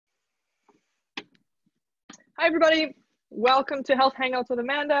Hi, everybody. Welcome to Health Hangouts with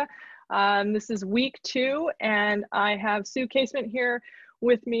Amanda. This is week 2, and I have Sue Casement here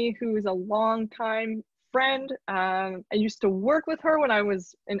with me, who is a longtime friend. I used to work with her when I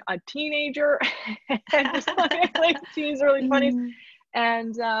was a teenager, and just like teens, early 20s.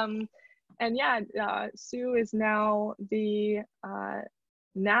 And Sue is now the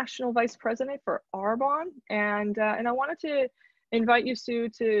National Vice President for Arbonne, and I wanted to invite you, Sue,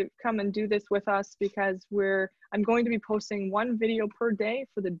 to come and do this with us because I'm going to be posting 1 video per day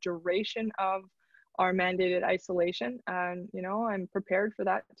for the duration of our mandated isolation. And, I'm prepared for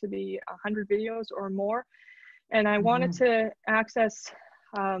that to be 100 videos or more. And I wanted to access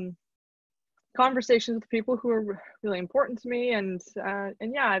conversations with people who are really important to me. And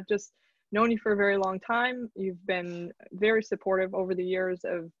yeah, I've just known you for a very long time. You've been very supportive over the years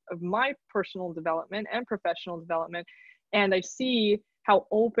of my personal development and professional development. And I see how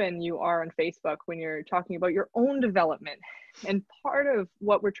open you are on Facebook when you're talking about your own development. And part of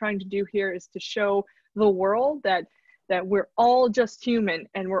what we're trying to do here is to show the world that we're all just human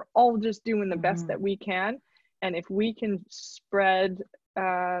and we're all just doing the best that we can. And if we can spread,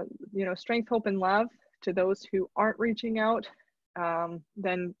 strength, hope, and love to those who aren't reaching out,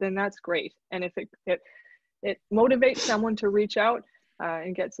 then that's great. And if it motivates someone to reach out,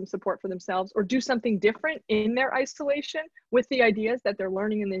 and get some support for themselves or do something different in their isolation with the ideas that they're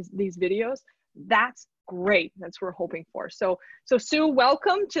learning in these videos, that's great. That's what we're hoping for. So Sue,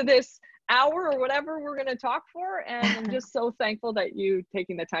 welcome to this hour or whatever we're going to talk for. And I'm just so thankful that you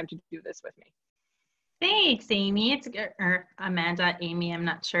taking the time to do this with me. Thanks, Amy. Or Amanda, Amy, I'm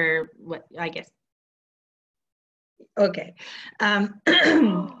not sure what, I guess. Okay. Oh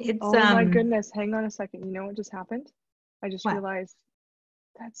my goodness. Hang on a second. You know what just happened? I just realized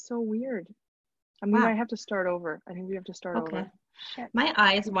that's so weird. I mean, I have to start over. I think we have to start over. Shit. My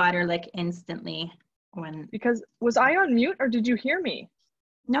eyes water like instantly because was I on mute or did you hear me?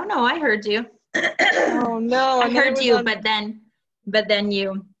 No, I heard you. Oh no. I heard you, but then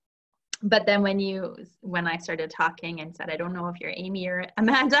when I started talking and said, I don't know if you're Amy or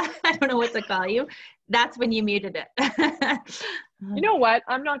Amanda, I don't know what to call you. That's when you muted it. You know what?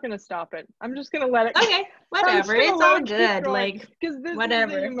 I'm not going to stop it. I'm just going to let it. Okay, whatever. It's all good. Like,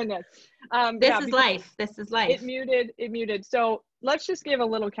 whatever. This is life. This is life. It muted. So let's just give a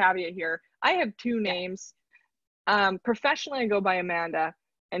little caveat here. I have 2 names. Professionally, I go by Amanda,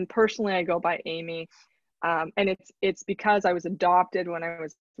 and personally, I go by Amy. And it's because I was adopted when I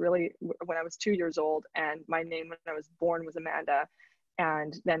was 2 years old, and my name when I was born was Amanda.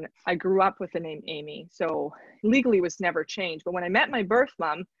 And then I grew up with the name Amy. So legally it was never changed. But when I met my birth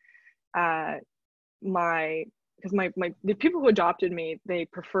mom, because the people who adopted me, they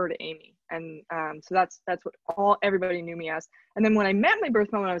preferred Amy. And so that's what everybody knew me as. And then when I met my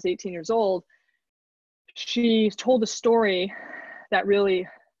birth mom when I was 18 years old, she told a story that really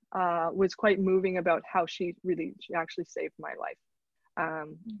was quite moving about how she actually saved my life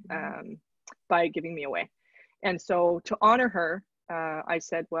by giving me away. And so to honor her, I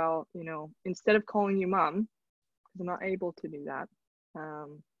said, well, instead of calling you mom, because I'm not able to do that.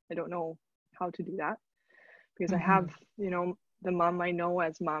 I don't know how to do that because I have, the mom I know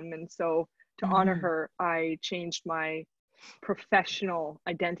as mom. And so to honor her, I changed my professional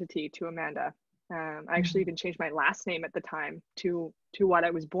identity to Amanda. I actually even changed my last name at the time to what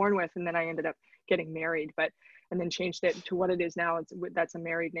I was born with. And then I ended up getting married, and then changed it to what it is now. That's a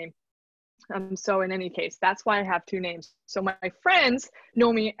married name. So in any case, that's why I have 2 names. So my friends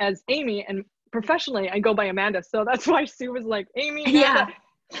know me as Amy, and professionally I go by Amanda. So that's why Sue was like, Amy, Amanda.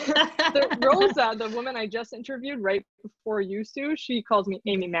 Yeah. Rosa, the woman I just interviewed right before you, Sue, she calls me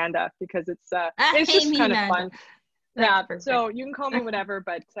Amy Manda because it's just kind of fun. That's perfect. So you can call me whatever,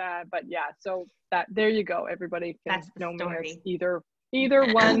 but yeah, so there you go. Everybody can know me as either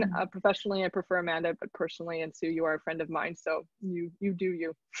one. Professionally, I prefer Amanda, but personally, and Sue, you are a friend of mine, so you do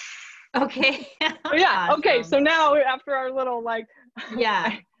you. Okay. Yeah. Awesome. Okay. So now after our little I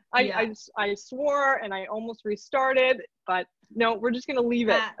swore and I almost restarted, but no, we're just gonna leave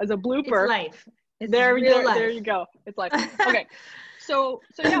it as a blooper. It's life. There you go. It's life. Okay. So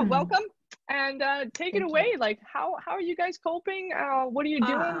yeah, welcome and take it away. Like how are you guys coping? What are you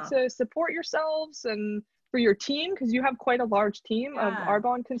doing to support yourselves and for your team? Because you have quite a large team of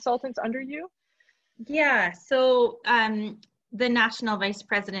Arbonne consultants under you. Yeah. So the National Vice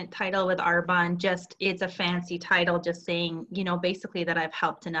President title with Arbonne, it's a fancy title, just saying, basically that I've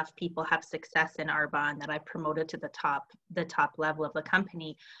helped enough people have success in Arbonne that I've promoted to the top level of the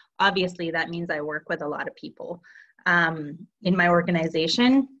company. Obviously, that means I work with a lot of people in my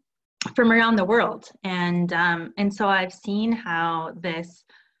organization from around the world. And so I've seen how this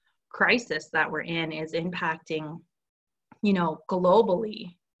crisis that we're in is impacting, you know,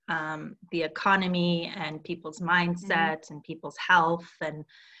 globally, the economy and people's mindset and people's health. And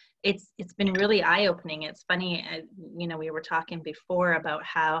it's been really eye-opening. It's funny, you know, we were talking before about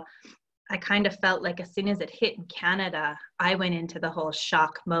how I kind of felt like as soon as it hit in Canada, I went into the whole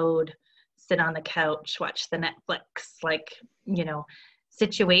shock mode, sit on the couch, watch the Netflix, like, you know,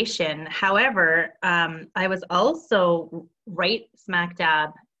 situation. However, I was also right smack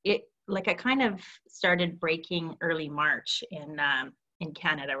dab. Like I kind of started breaking early March in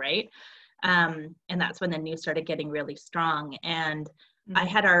Canada, right? And that's when the news started getting really strong. And I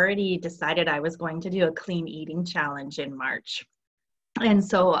had already decided I was going to do a clean eating challenge in March. And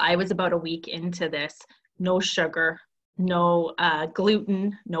so I was about a week into this, no sugar, no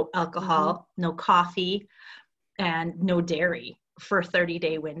gluten, no alcohol, no coffee, and no dairy for a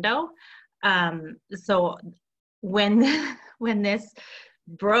 30-day window. So when this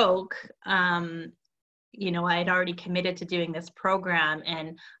broke, you know, I had already committed to doing this program.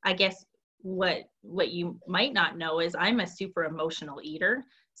 And I guess what you might not know is I'm a super emotional eater.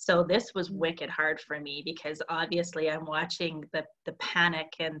 So this was wicked hard for me because obviously I'm watching the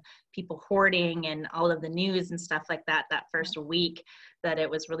panic and people hoarding and all of the news and stuff like that first week that it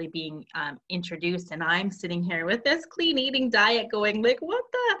was really being introduced. And I'm sitting here with this clean eating diet going like, what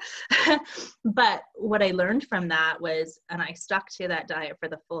the? But what I learned from that was, and I stuck to that diet for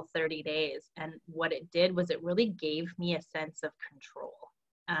the full 30 days. And what it did was it really gave me a sense of control.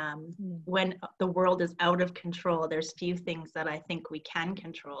 When the world is out of control, there's few things that I think we can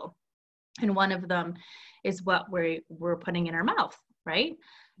control. And one of them is what we're putting in our mouth, right?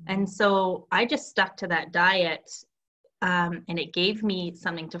 And so I just stuck to that diet, and it gave me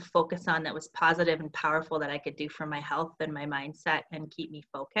something to focus on that was positive and powerful that I could do for my health and my mindset and keep me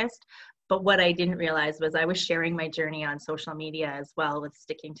focused. But what I didn't realize was I was sharing my journey on social media as well with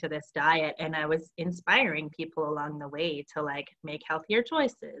sticking to this diet. And I was inspiring people along the way to like make healthier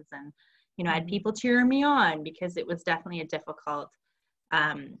choices. And, you know, I had people cheering me on because it was definitely a difficult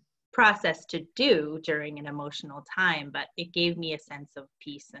process to do during an emotional time, but it gave me a sense of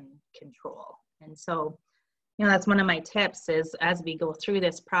peace and control. And so, you know, that's one of my tips is as we go through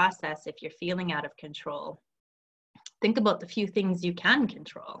this process, if you're feeling out of control, think about the few things you can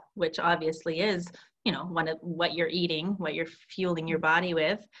control, which obviously is, you know, what you're eating, what you're fueling your body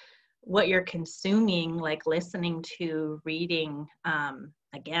with, what you're consuming, like listening to, reading.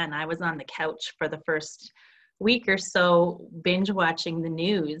 Again, I was on the couch for the first week or so, binge watching the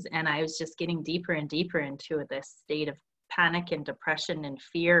news, and I was just getting deeper and deeper into this state of panic and depression and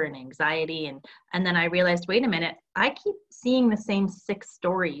fear and anxiety. And then I realized, wait a minute, I keep seeing the same 6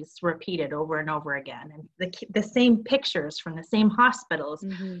 stories repeated over and over again. And the same pictures from the same hospitals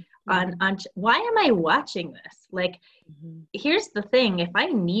on why am I watching this? Like, here's the thing. If I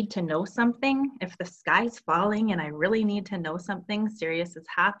need to know something, if the sky's falling and I really need to know something serious is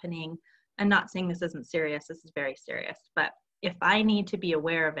happening, I'm not saying this isn't serious. This is very serious, but if I need to be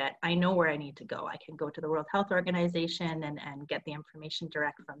aware of it, I know where I need to go. I can go to the World Health Organization and get the information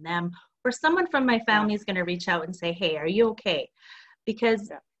direct from them, or someone from my family is going to reach out and say, hey, are you okay?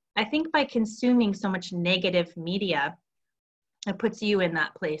 Because I think by consuming so much negative media, it puts you in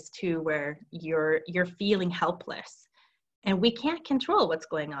that place too, where you're feeling helpless, and we can't control what's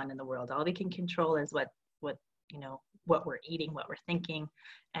going on in the world. All we can control is what you know, what we're eating, what we're thinking,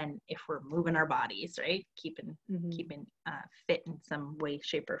 and if we're moving our bodies, right? Keeping fit in some way,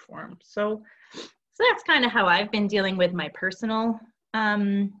 shape, or form. So that's kind of how I've been dealing with my personal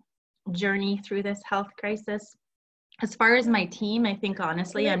journey through this health crisis. As far as my team, I think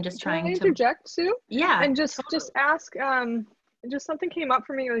honestly, I'm just trying to interject, Sue. Yeah, and just ask. Just something came up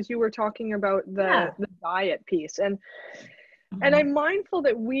for me as you were talking about the diet piece, and I'm mindful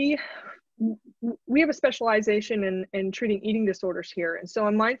that we have a specialization in treating eating disorders here. And so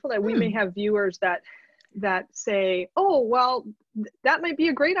I'm mindful that we may have viewers that say, oh, well, that might be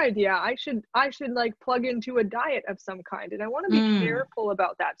a great idea. I should like plug into a diet of some kind. And I want to be careful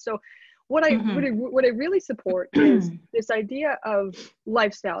about that. So what I really support is this idea of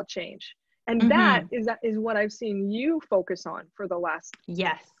lifestyle change. And that is what I've seen you focus on for the last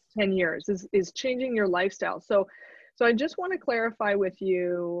 10 years is changing your lifestyle. So I just want to clarify with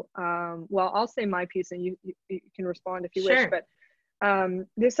you, well, I'll say my piece and you can respond if you wish, but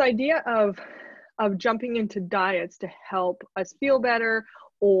this idea of jumping into diets to help us feel better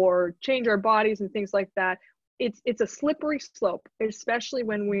or change our bodies and things like that, it's a slippery slope, especially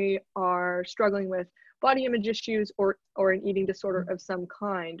when we are struggling with body image issues or an eating disorder of some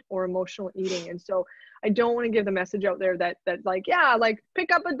kind or emotional eating. And so I don't want to give the message out there that like, yeah, like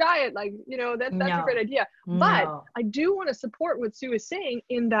pick up a diet, like, you know, that's a great idea. But I do want to support what Sue is saying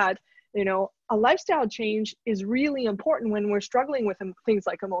in that, you know, a lifestyle change is really important when we're struggling with things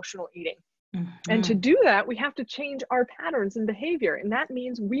like emotional eating. And to do that, we have to change our patterns and behavior. And that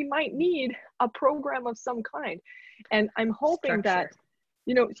means we might need a program of some kind. And I'm hoping that,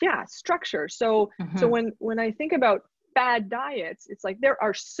 you know, structure. So when I think about fad diets, it's like there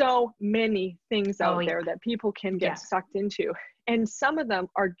are so many things out there that people can get sucked into. And some of them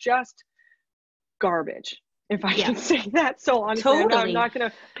are just garbage, if I can say that. So honestly, I'm not going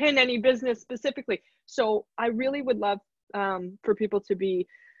to pin any business specifically. So I really would love for people to be,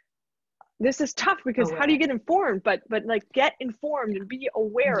 this is tough because how do you get informed, but like get informed and be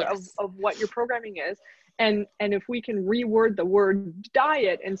aware of what your programming is. And if we can reword the word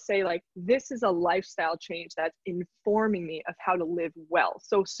diet and say like, this is a lifestyle change that's informing me of how to live well.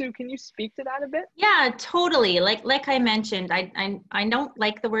 So Sue, can you speak to that a bit? Yeah, totally. Like I mentioned, I don't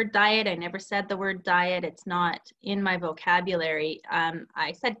like the word diet. I never said the word diet. It's not in my vocabulary.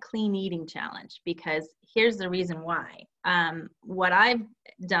 I said clean eating challenge because here's the reason why. What I've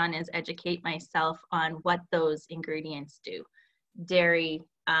done is educate myself on what those ingredients do. Dairy,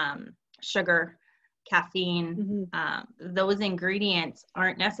 sugar, caffeine, those ingredients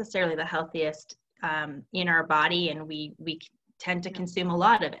aren't necessarily the healthiest in our body, and we tend to consume a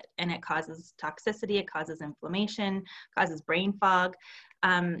lot of it, and it causes toxicity, it causes inflammation, causes brain fog.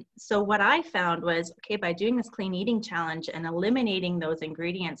 So what I found was, okay, by doing this clean eating challenge and eliminating those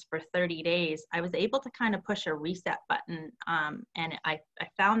ingredients for 30 days, I was able to kind of push a reset button, and I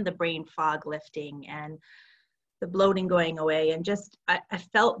found the brain fog lifting and the bloating going away, and just I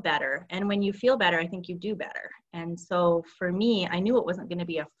felt better. And when you feel better, I think you do better. And so for me, I knew it wasn't going to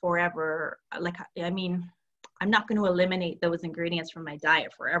be a forever, like, I mean, I'm not going to eliminate those ingredients from my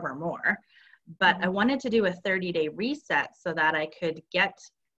diet forevermore, but I wanted to do a 30-day reset so that I could get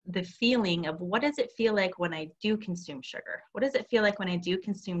the feeling of what does it feel like when I do consume sugar? What does it feel like when I do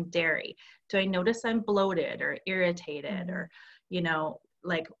consume dairy? Do I notice I'm bloated or irritated or, you know,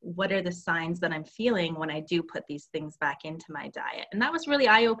 like what are the signs that I'm feeling when I do put these things back into my diet? And that was really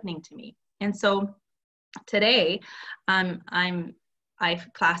eye-opening to me. And so today, I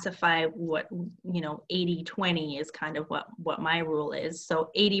classify what, you know, 80-20 is kind of what my rule is.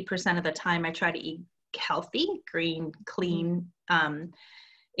 So 80% of the time I try to eat healthy, green, clean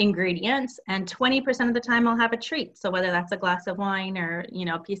ingredients, and 20% of the time I'll have a treat. So whether that's a glass of wine or, you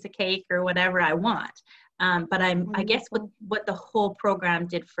know, a piece of cake or whatever I want. But I guess what the whole program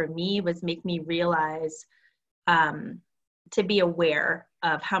did for me was make me realize to be aware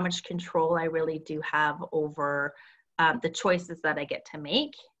of how much control I really do have over the choices that I get to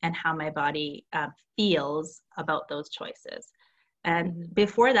make and how my body feels about those choices. And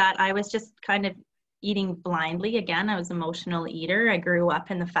before that, I was just kind of eating blindly. Again, I was an emotional eater. I grew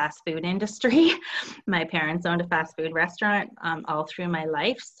up in the fast food industry. My parents owned a fast food restaurant all through my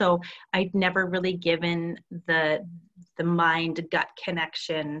life. So I'd never really given the mind-gut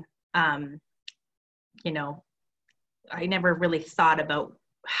connection, you know, I never really thought about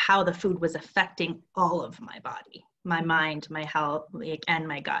how the food was affecting all of my body, my mind, my health, and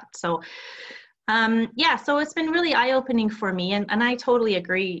my gut. So yeah, so it's been really eye-opening for me. And I totally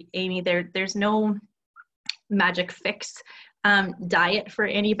agree, Amy, there's no magic fix diet for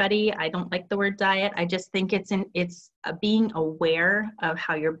anybody. I don't like the word diet. I just think it's being aware of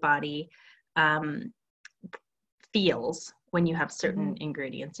how your body feels when you have certain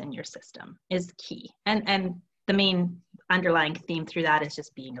ingredients in your system is key. And the main underlying theme through that is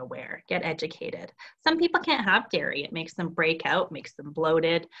just being aware, get educated. Some people can't have dairy. It makes them break out, makes them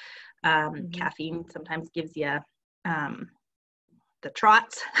bloated. Caffeine sometimes gives you the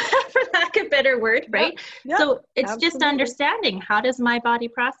trots, for lack of a better word, right? Yep, so it's absolutely. Just understanding how does my body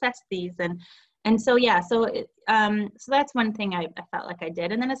process these, and so yeah, so so that's one thing I felt like I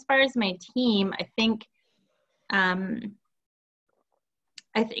did. And then as far as my team, I think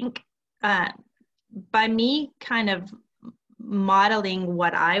by me kind of modeling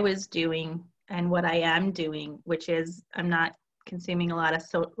what I was doing and what I am doing, which is I'm not consuming a lot of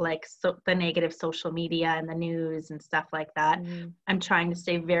the negative social media and the news and stuff like that. I'm trying to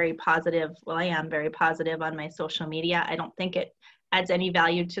stay very positive. Well, I am very positive on my social media. I don't think it adds any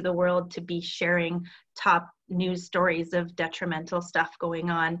value to the world to be sharing top news stories of detrimental stuff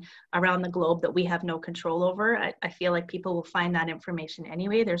going on around the globe that we have no control over. I feel like people will find that information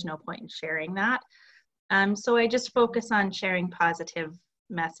anyway. There's no point in sharing that. So I just focus on sharing positive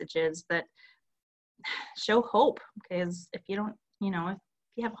messages that show hope, because if you don't, you know, if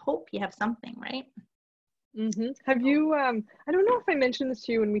you have hope, you have something, right? Have you, I don't know if I mentioned this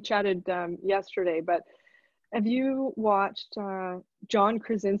to you when we chatted yesterday, but have you watched John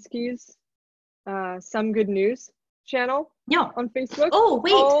Krasinski's Some Good News channel No. on Facebook?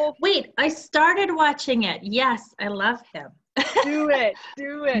 Oh, wait. I started watching it. Yes, I love him. do it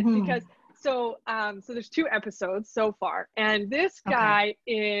Mhm. because so there's 2 episodes so far, and this guy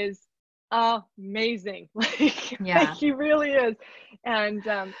is amazing. Like he really is, and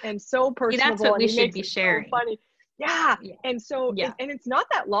so See, that's personable, what and we he should makes be it so sharing. funny. Yeah, Yeah. and so Yeah. and it's not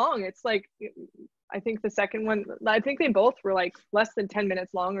that long. It's like, I think the second one, I think they both were like less than 10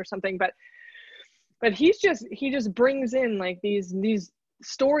 minutes long or something, but he just brings in like these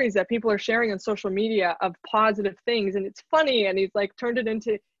stories that people are sharing on social media of positive things, and it's funny, and he's like turned it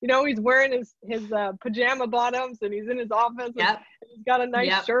into, he's wearing his pajama bottoms, and he's in his office, and he's got a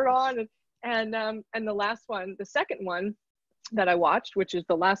nice shirt on, and the last one, the second one that I watched, which is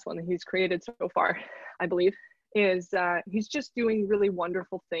the last one that he's created so far, I believe, is he's just doing really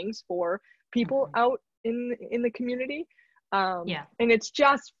wonderful things for people out in the community. And it's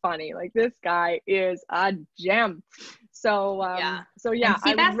just funny. Like, this guy is a gem. So so yeah,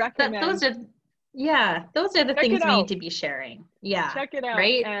 see, I would recommend. those are the things we need to be sharing. Yeah, check it out.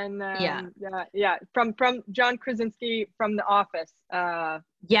 Right. And from John Krasinski from The Office.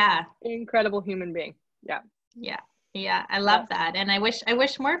 Incredible human being. Yeah, I love that, and I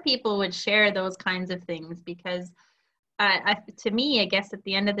wish more people would share those kinds of things, because to me, I guess at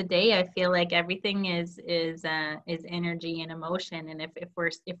the end of the day, I feel like everything is energy and emotion, and if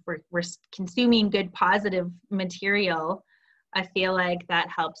we're consuming good positive material, I feel like that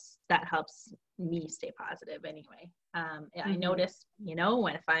helps me stay positive anyway. I notice,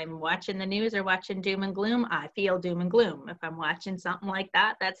 if I'm watching the news or watching doom and gloom, I feel doom and gloom. If I'm watching something like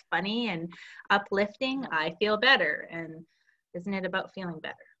that that's funny and uplifting, I feel better. And isn't it about feeling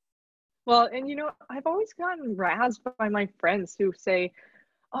better? Well, and I've always gotten razzed by my friends who say,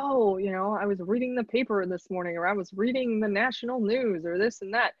 oh, I was reading the paper this morning, or I was reading the national news, or this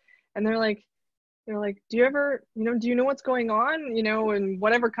and that. And they're like, do you ever, do you know what's going on, in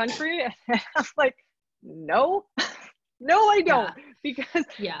whatever country? And I'm like, no, I don't. Because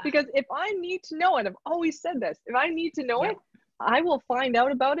if I need to know it, I've always said this, if I need to know it, I will find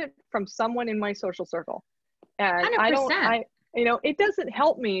out about it from someone in my social circle. And 100%. It doesn't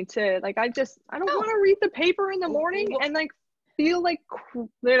help me to, like, I don't want to read the paper in the morning and like feel like,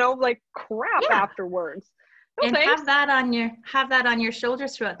 like crap afterwards. No, and thanks. have that on your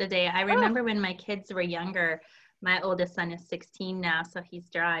shoulders throughout the day. I remember when my kids were younger. My oldest son is 16 now, so he's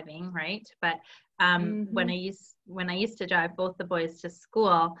driving, right? But when I used to drive both the boys to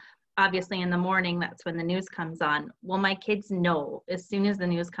school, obviously in the morning, that's when the news comes on. Well, my kids know as soon as the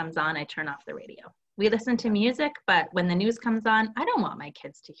news comes on, I turn off the radio. We listen to music, but when the news comes on, I don't want my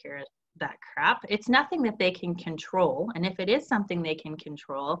kids to hear that crap. It's nothing that they can control. And if it is something they can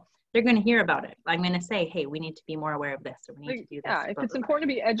control, they're going to hear about it. I'm going to say, hey, we need to be more aware of this, or we need to do this. Yeah, if it's important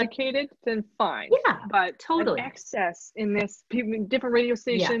to be educated, then fine. Yeah, but totally. An excess in this, different radio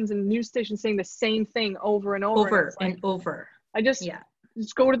stations and news stations saying the same thing over and over. Over. I just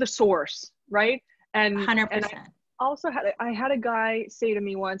go to the source, right? And 100%. And I had a guy say to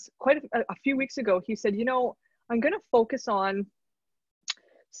me once, quite a few weeks ago, he said, I'm going to focus on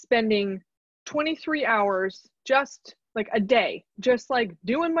spending 23 hours just like a day, just like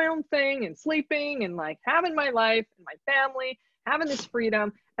doing my own thing and sleeping and like having my life and my family, having this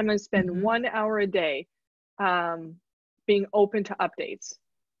freedom. I'm going to spend 1 hour a day being open to updates.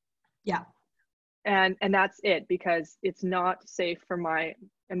 Yeah. And that's it, because it's not safe for my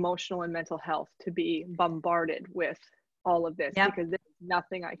emotional and mental health to be bombarded with all of this, because there's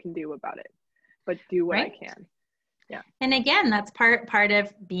nothing I can do about it, but do what I can. Yeah. And again, that's part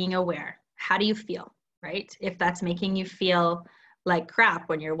of being aware. How do you feel, right? If that's making you feel like crap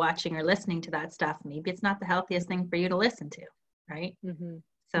when you're watching or listening to that stuff, maybe it's not the healthiest thing for you to listen to, right?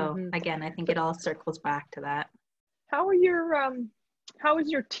 So again, I think it all circles back to that. How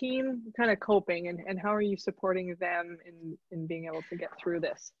is your team kind of coping, and how are you supporting them in being able to get through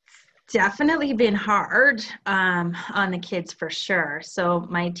this? Definitely been hard on the kids, for sure. So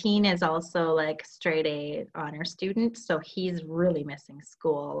my teen is also like straight A honor student, so he's really missing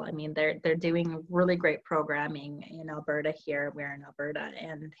school. I mean, they're doing really great programming in Alberta here. We're in Alberta,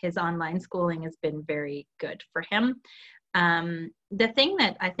 and his online schooling has been very good for him. The thing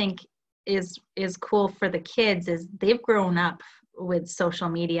that I think is cool for the kids is they've grown up with social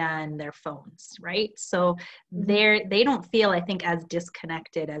media and their phones, right? So they don't feel, I think, as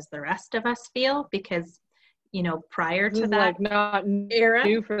disconnected as the rest of us feel, because prior to that, like not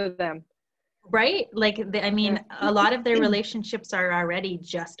new for them. Right? Like, I mean, Yeah. a lot of their relationships are already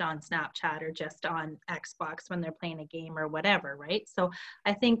just on Snapchat or just on Xbox when they're playing a game or whatever, right? So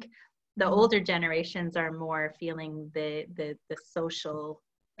I think the older generations are more feeling the social,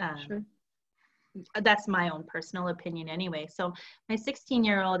 Sure. that's my own personal opinion anyway. So my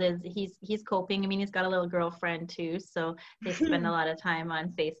 16-year-old he's coping. I mean, he's got a little girlfriend too, so they spend a lot of time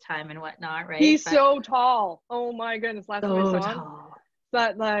on FaceTime and whatnot, right? He's so tall. Oh my goodness. Last time I So saw him, tall.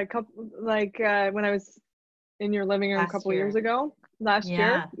 but when I was in your living room a Last couple of years year. ago, last year.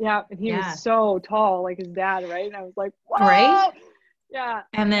 Yeah. Yeah. And he Yeah. was so tall, like his dad, right? And I was like, Right? whoa. Yeah.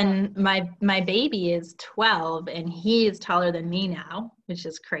 And Yeah. then my baby is 12 and he is taller than me now, which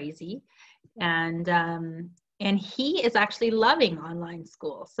is crazy. And he is actually loving online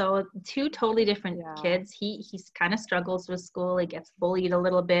school. So two totally different Yeah. kids. He's kind of struggles with school. He gets bullied a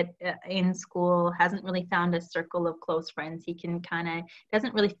little bit in school, hasn't really found a circle of close friends. He can kind of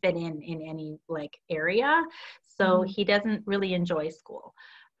doesn't really fit in any like area. So he doesn't really enjoy school.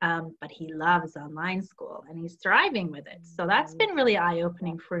 But he loves online school and he's thriving with it. So that's been really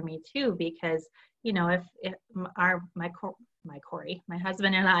eye-opening for me too, because you know, if my Corey, my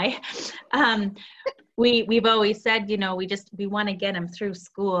husband and I, we've always said, you know, we want to get him through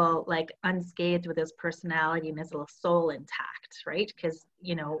school like unscathed with his personality and his little soul intact, right? Because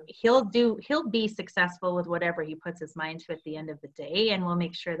you know he'll be successful with whatever he puts his mind to at the end of the day, and we'll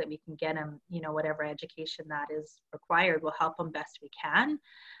make sure that we can get him, you know, whatever education that is required. We'll help him best we can.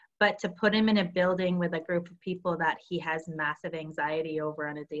 But to put him in a building with a group of people that he has massive anxiety over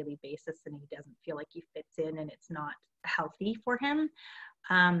on a daily basis and he doesn't feel like he fits in and it's not healthy for him,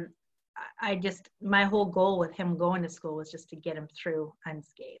 my whole goal with him going to school was just to get him through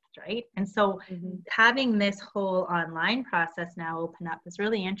unscathed, right? And so having this whole online process now open up is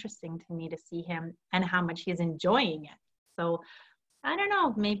really interesting to me to see him and how much he's enjoying it. So I don't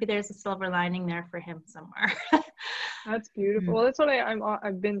know, maybe there's a silver lining there for him somewhere. That's beautiful. Well, that's what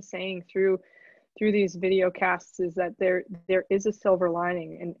I've been saying through these video casts, is that there is a silver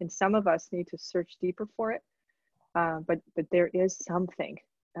lining, and some of us need to search deeper for it. But there is something,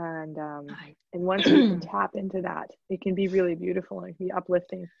 and once we can tap into that, it can be really beautiful and it can be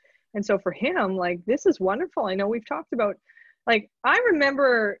uplifting. And so for him, like, this is wonderful. I know we've talked about, like, I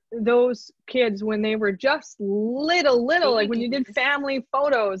remember those kids when they were just little, like when you did family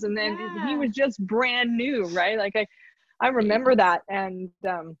photos, and then he was just brand new, right? Like I remember that, and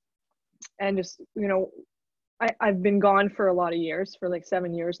just, you know, I've been gone for a lot of years, for like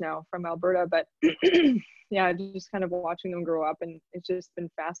 7 years now from Alberta, but yeah, just kind of watching them grow up, and it's just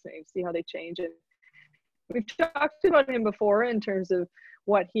been fascinating to see how they change. And we've talked about him before in terms of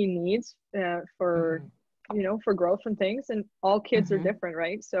what he needs for, you know, for growth and things, and all kids are different,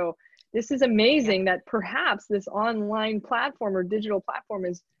 right? So this is amazing that perhaps this online platform or digital platform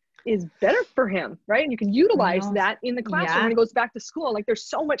is better for him, right? And you can utilize that in the classroom when he goes back to school. Like, there's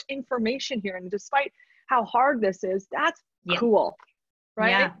so much information here, and despite how hard this is, that's cool,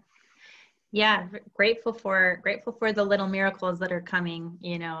 right? Yeah, grateful for the little miracles that are coming,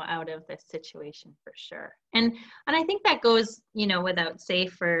 you know, out of this situation for sure. And I think that goes, you know, without say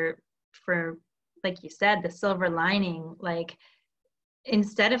for like you said, the silver lining. Like,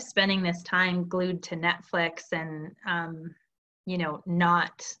 instead of spending this time glued to Netflix and you know,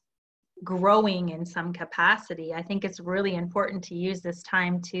 not growing in some capacity, I think it's really important to use this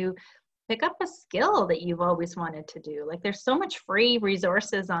time to pick up a skill that you've always wanted to do. Like, there's so much free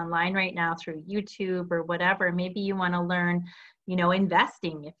resources online right now through YouTube or whatever. Maybe you want to learn, you know,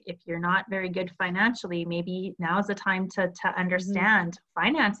 investing. If you're not very good financially, maybe now's the time to understand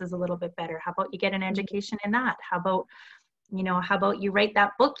finances a little bit better. How about you get an education in that? How about you write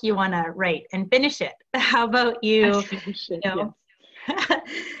that book you want to write and finish it? How about you know,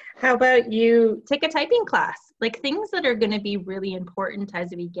 how about you take a typing class? Like, things that are going to be really important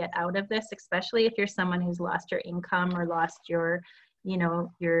as we get out of this, especially if you're someone who's lost your income or lost your, you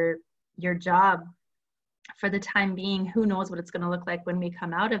know, your job for the time being. Who knows what it's going to look like when we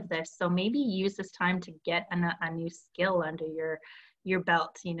come out of this? So maybe use this time to get a new skill under your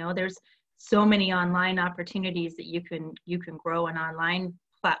belt. You know, there's so many online opportunities that you can grow an online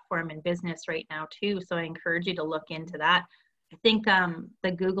platform and business right now too. So I encourage you to look into that. I think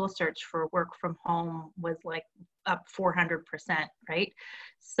the Google search for work from home was like up 400%, right?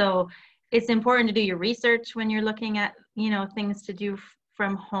 So it's important to do your research when you're looking at, you know, things to do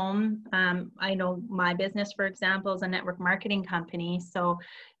from home. I know my business, for example, is a network marketing company. So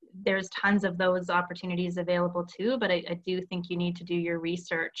there's tons of those opportunities available too, but I do think you need to do your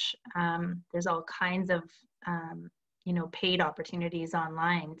research. There's all kinds of, you know, paid opportunities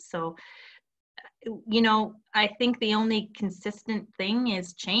online. So, you know, I think the only consistent thing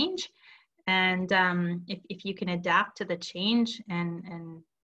is change. And if you can adapt to the change and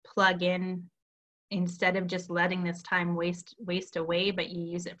plug in, instead of just letting this time waste away, but you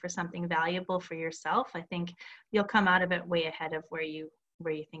use it for something valuable for yourself, I think you'll come out of it way ahead of where you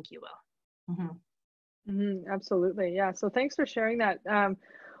think you will. Absolutely. Yeah. So thanks for sharing that.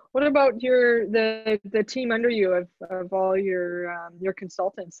 What about the team under you of all your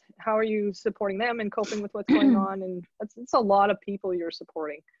consultants? How are you supporting them and coping with what's going on? And it's a lot of people you're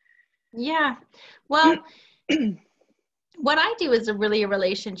supporting. Yeah. Well, what I do is really a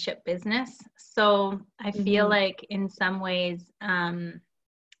relationship business. So I feel like in some ways,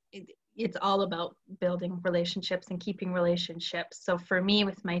 it's all about building relationships and keeping relationships. So for me,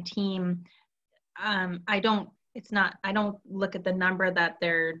 with my team, I don't look at the number that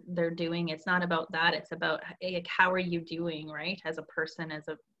they're doing. It's not about that. It's about, like, how are you doing, right? As a person,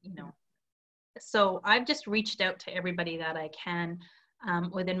 so I've just reached out to everybody that I can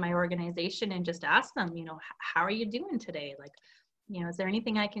within my organization and just ask them, how are you doing today? Like, is there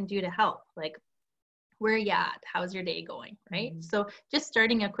anything I can do to help? Like, where are you at? How's your day going? Right. So just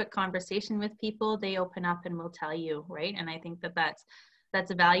starting a quick conversation with people, they open up and will tell you, right? And I think that's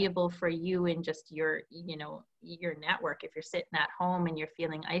valuable for you in just your network. If you're sitting at home and you're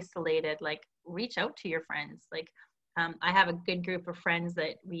feeling isolated, like, reach out to your friends. Like, I have a good group of friends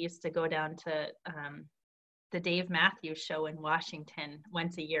that we used to go down to the Dave Matthews show in Washington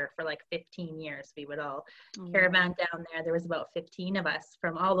once a year for like 15 years. We would all caravan down there. There was about 15 of us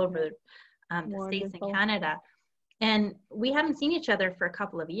from all over the States and Canada. And we haven't seen each other for a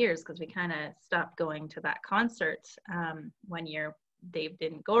couple of years because we kind of stopped going to that concert. One year Dave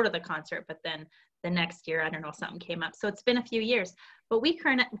didn't go to the concert, but then the next year, I don't know, something came up. So it's been a few years, but we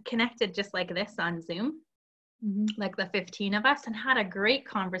connected just like this on Zoom. Like the 15 of us, and had a great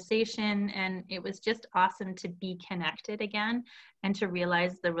conversation, and it was just awesome to be connected again and to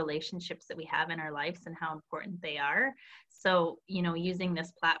realize the relationships that we have in our lives and how important they are. So, using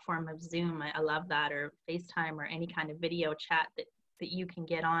this platform of Zoom, I love that, or FaceTime, or any kind of video chat that you can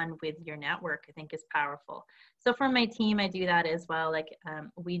get on with your network, I think is powerful. So for my team, I do that as well. Like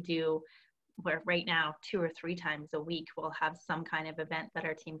we do, where right now 2 or 3 times a week we'll have some kind of event that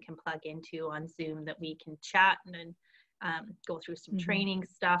our team can plug into on Zoom that we can chat and go through some training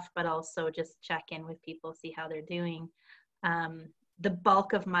stuff, but also just check in with people, see how they're doing. The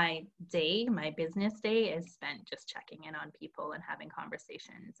bulk of my day, my business day, is spent just checking in on people and having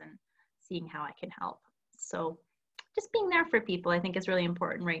conversations and seeing how I can help. So just being there for people, I think, is really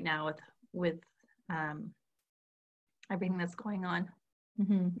important right now with everything that's going on.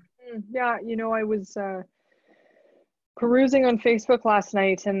 Yeah, I was perusing on Facebook last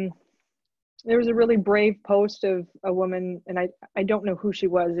night, and there was a really brave post of a woman, and I don't know who she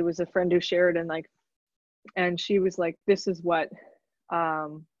was. It was a friend who shared, and she was like, this is what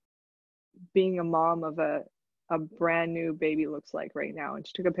being a mom of a brand new baby looks like right now. And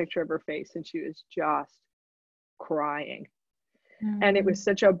she took a picture of her face, and she was just crying. And it was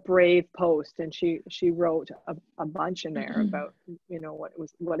such a brave post, and she wrote a bunch in there about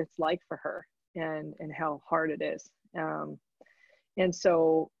what it's like for her and how hard it is. And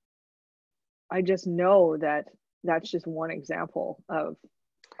so I just know that that's just one example of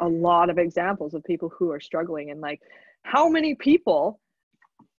a lot of examples of people who are struggling. And like, how many people,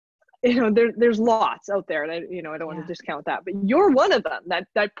 there's lots out there that, I don't want to discount that, but you're one of them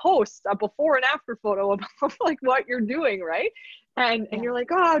that posts a before and after photo of like what you're doing, right? And you're like,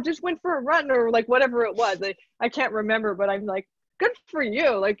 oh, I just went for a run, or like whatever it was. I can't remember, but I'm like, good for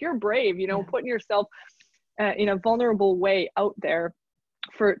you. Like, you're brave, putting yourself in a vulnerable way out there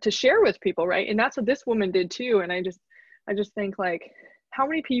to share with people, right? And that's what this woman did too. And I just think, like, how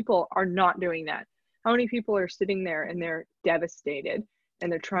many people are not doing that? How many people are sitting there and they're devastated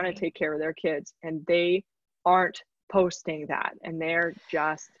and they're trying to take care of their kids, and they aren't posting that, and they're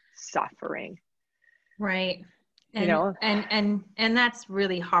just suffering. Right. And that's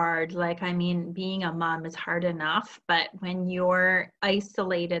really hard. Like, I mean, being a mom is hard enough, but when you're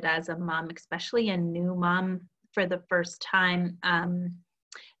isolated as a mom, especially a new mom for the first time,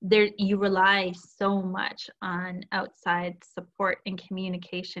 you rely so much on outside support and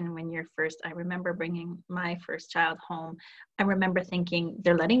communication when you're first. I remember bringing my first child home. I remember thinking,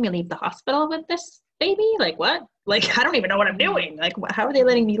 they're letting me leave the hospital with this baby? Like, what? Like, I don't even know what I'm doing. Like, how are they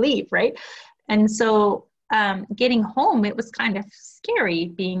letting me leave, right? And so getting home, it was kind of scary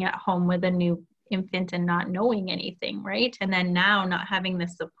being at home with a new infant and not knowing anything, right? And then now not having the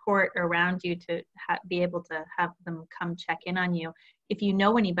support around you to be able to have them come check in on you. If you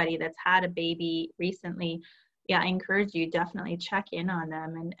know anybody that's had a baby recently, I encourage you, definitely check in on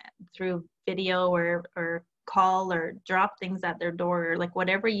them, and through video or call or drop things at their door, or like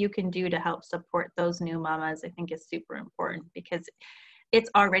whatever you can do to help support those new mamas, I think is super important, because it's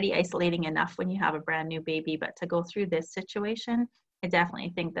already isolating enough when you have a brand new baby, but to go through this situation, I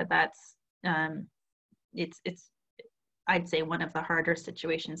definitely think that that's it's I'd say one of the harder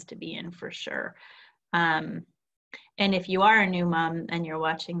situations to be in, for sure. And if you are a new mom and you're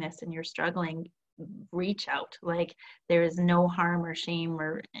watching this and you're struggling, reach out. Like, there is no harm or shame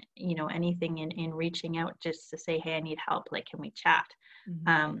or, you know, anything in reaching out just to say, hey, I need help. Like, can we chat?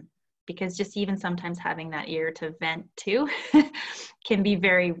 Mm-hmm. Because just even sometimes having that ear to vent to can be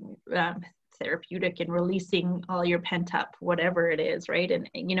very therapeutic in releasing all your pent up, whatever it is, right? And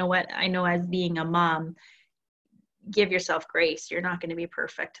you know what? I know, as being a mom, give yourself grace. You're not going to be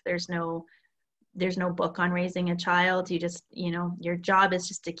perfect. There's no book on raising a child. You just, you know, your job is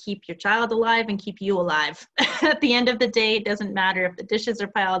just to keep your child alive and keep you alive. At the end of the day, it doesn't matter if the dishes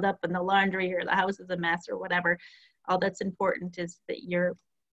are piled up and the laundry or the house is a mess or whatever. All that's important is that you're,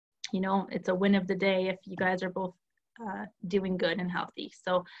 you know, it's a win of the day if you guys are both doing good and healthy.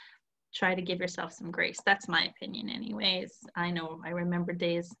 So try to give yourself some grace. That's my opinion anyways. I know, I remember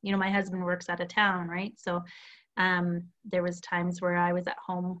days, you know, my husband works out of town, right? So there was times where I was at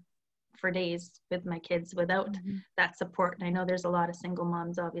home for days with my kids without mm-hmm. that support. And I know there's a lot of single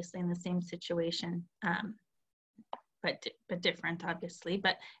moms obviously in the same situation, but different obviously.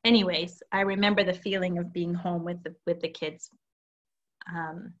 But anyways, I remember the feeling of being home with the kids.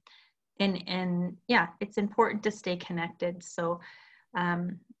 And yeah, it's important to stay connected. So I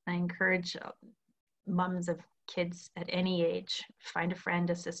encourage moms of kids at any age, find a friend,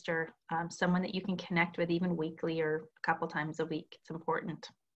 a sister, someone that you can connect with even weekly or a couple times a week. It's important.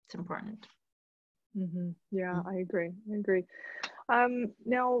 It's important. Mm-hmm. Yeah, mm-hmm. I agree.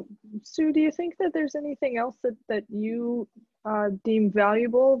 Now, Sue, do you think that there's anything else that you deem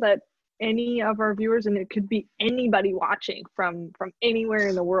valuable that any of our viewers, and it could be anybody watching from anywhere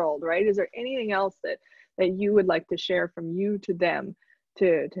in the world, right? Is there anything else that you would like to share from you to them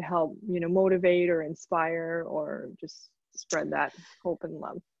to help, you know, motivate or inspire or just spread that hope and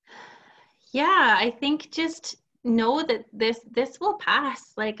love? Yeah, I think just know that this will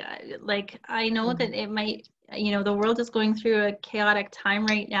pass. Like I know mm-hmm. that it might, you know, the world is going through a chaotic time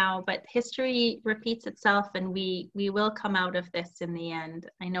right now, but history repeats itself, and we will come out of this in the end.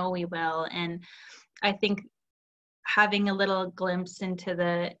 I know we will. And I think having a little glimpse into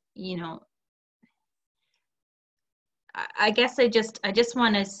the, you know, I guess I just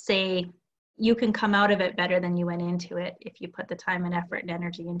want to say, you can come out of it better than you went into it if you put the time and effort and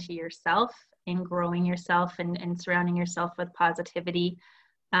energy into yourself, in growing yourself and surrounding yourself with positivity.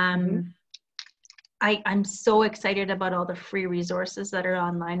 Mm-hmm. I'm so excited about all the free resources that are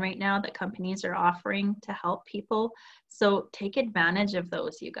online right now that companies are offering to help people. So take advantage of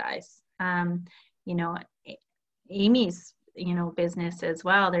those, you guys. You know, Amy's, you know, business as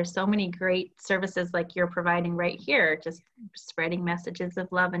well. There's so many great services like you're providing right here, just spreading messages of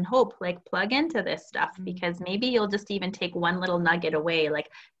love and hope. Like, plug into this stuff, because maybe you'll just even take one little nugget away. Like,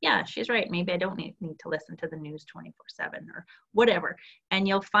 yeah, she's right. Maybe I don't need to listen to the news 24/7 or whatever. And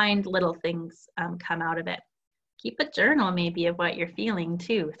you'll find little things come out of it. Keep a journal maybe of what you're feeling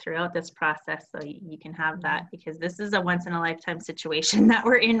too throughout this process, so you can have that, because this is a once in a lifetime situation that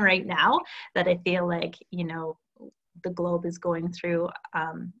we're in right now, that I feel like, you know, the globe is going through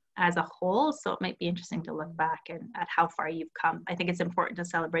as a whole. So it might be interesting to look back and at how far you've come. I think it's important to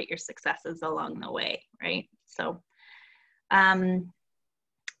celebrate your successes along the way, right? So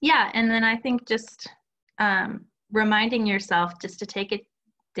yeah, and then I think just reminding yourself just to take it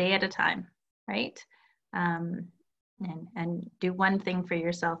day at a time, right? And do one thing for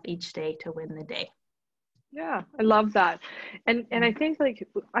yourself each day to win the day. Yeah, I love that. And I think, like,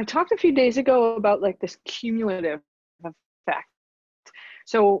 I talked a few days ago about like this cumulative effect.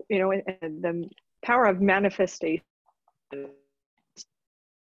 So, you know, the power of manifestation.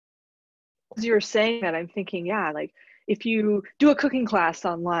 As you're saying that, I'm thinking, yeah, like if you do a cooking class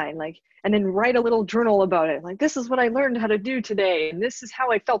online, like, and then write a little journal about it, like, this is what I learned how to do today, and this is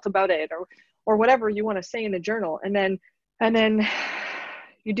how I felt about it, or whatever you want to say in the journal. And then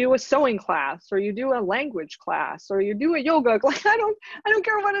you do a sewing class, or you do a language class, or you do a yoga class. I don't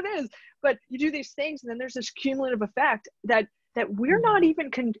care what it is, but you do these things, and then there's this cumulative effect that we're not even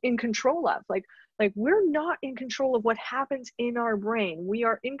in control of. Like we're not in control of what happens in our brain. We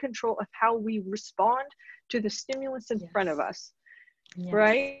are in control of how we respond to the stimulus in front of us. Yes.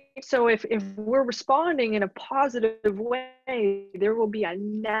 Right? So if we're responding in a positive way, there will be a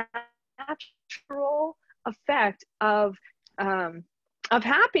natural effect of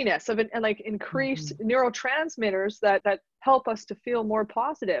happiness, of it, and like increased neurotransmitters that help us to feel more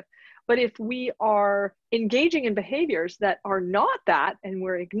positive. But if we are engaging in behaviors that are not that, and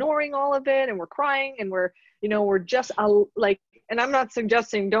we're ignoring all of it, and we're crying, and we're just like, and I'm not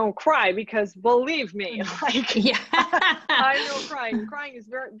suggesting don't cry, because believe me, like, Yeah. I know crying is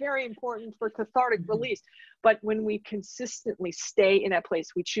very, very important for cathartic release. But when we consistently stay in that place,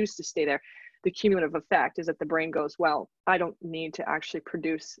 we choose to stay there, the cumulative effect is that the brain goes, well, I don't need to actually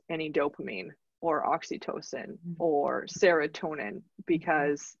produce any dopamine or oxytocin or serotonin,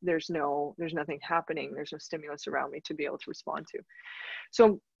 because there's nothing happening. There's no stimulus around me to be able to respond to.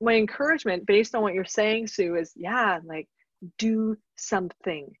 So my encouragement, based on what you're saying, Sue, is like, do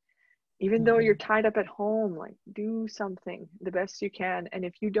something. Even though you're tied up at home, like, do something the best you can. And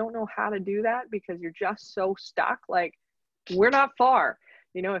if you don't know how to do that because you're just so stuck, like, we're not far.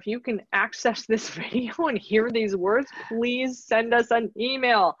 If you can access this video and hear these words, please send us an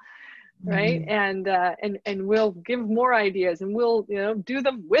email, right? And we'll give more ideas, and we'll, do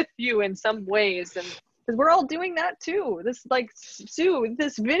them with you in some ways. And because we're all doing that too. This, like, Sue,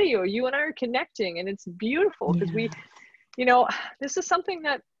 this video, you and I are connecting, and it's beautiful because we, this is something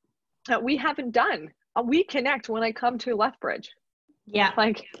that we haven't done. We connect when I come to Lethbridge. Yeah.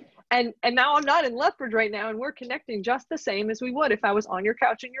 Like, and now I'm not in Lethbridge right now, and we're connecting just the same as we would if I was on your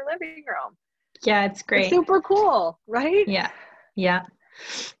couch in your living room. Yeah, it's great. It's super cool, right? Yeah. Yeah.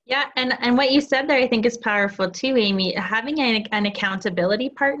 Yeah. And what you said there, I think, is powerful too, Amy. Having an accountability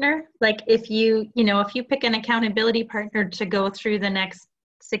partner, like if you pick an accountability partner to go through the next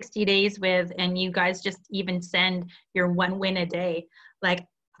 60 days with, and you guys just even send your one win a day, like,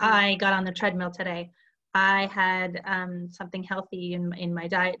 I got on the treadmill today. I had something healthy in my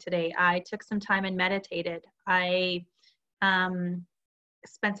diet today. I took some time and meditated. I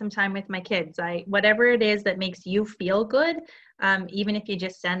spent some time with my kids. Whatever it is that makes you feel good, even if you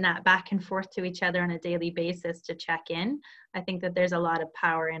just send that back and forth to each other on a daily basis to check in, I think that there's a lot of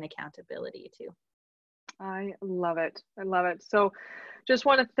power in accountability too. I love it. I love it. So just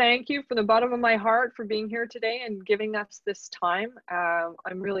want to thank you from the bottom of my heart for being here today and giving us this time.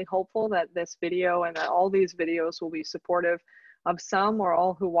 I'm really hopeful that this video and that all these videos will be supportive of some or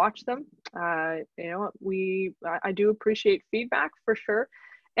all who watch them. I do appreciate feedback for sure.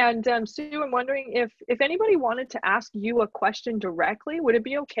 And Sue, I'm wondering if anybody wanted to ask you a question directly, would it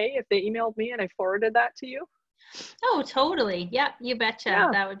be okay if they emailed me and I forwarded that to you? Oh, totally. Yeah, you betcha. Yeah.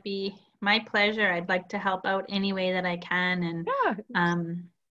 That would be my pleasure. I'd like to help out any way that I can. And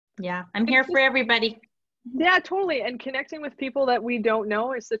I'm here for everybody. Yeah, totally. And connecting with people that we don't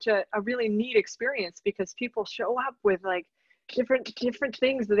know is such a really neat experience, because people show up with like different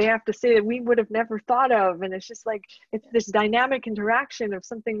things that they have to say that we would have never thought of. And it's just like, it's this dynamic interaction of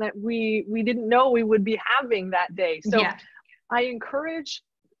something that we didn't know we would be having that day. So yeah. I encourage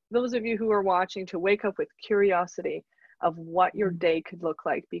those of you who are watching to wake up with curiosity of what your day could look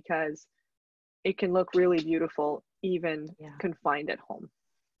like, because it can look really beautiful even confined at home.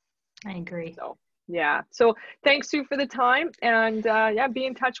 I agree. So yeah. So thanks, Sue, for the time, and be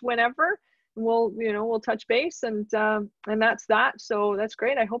in touch whenever. We'll touch base, and that's that. So that's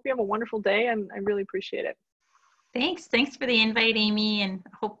great. I hope you have a wonderful day, and I really appreciate it. Thanks for the invite, Amy, and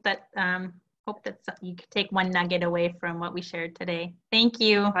hope that you could take one nugget away from what we shared today. Thank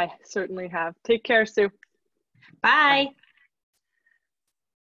you. I certainly have. Take care, Sue. Bye.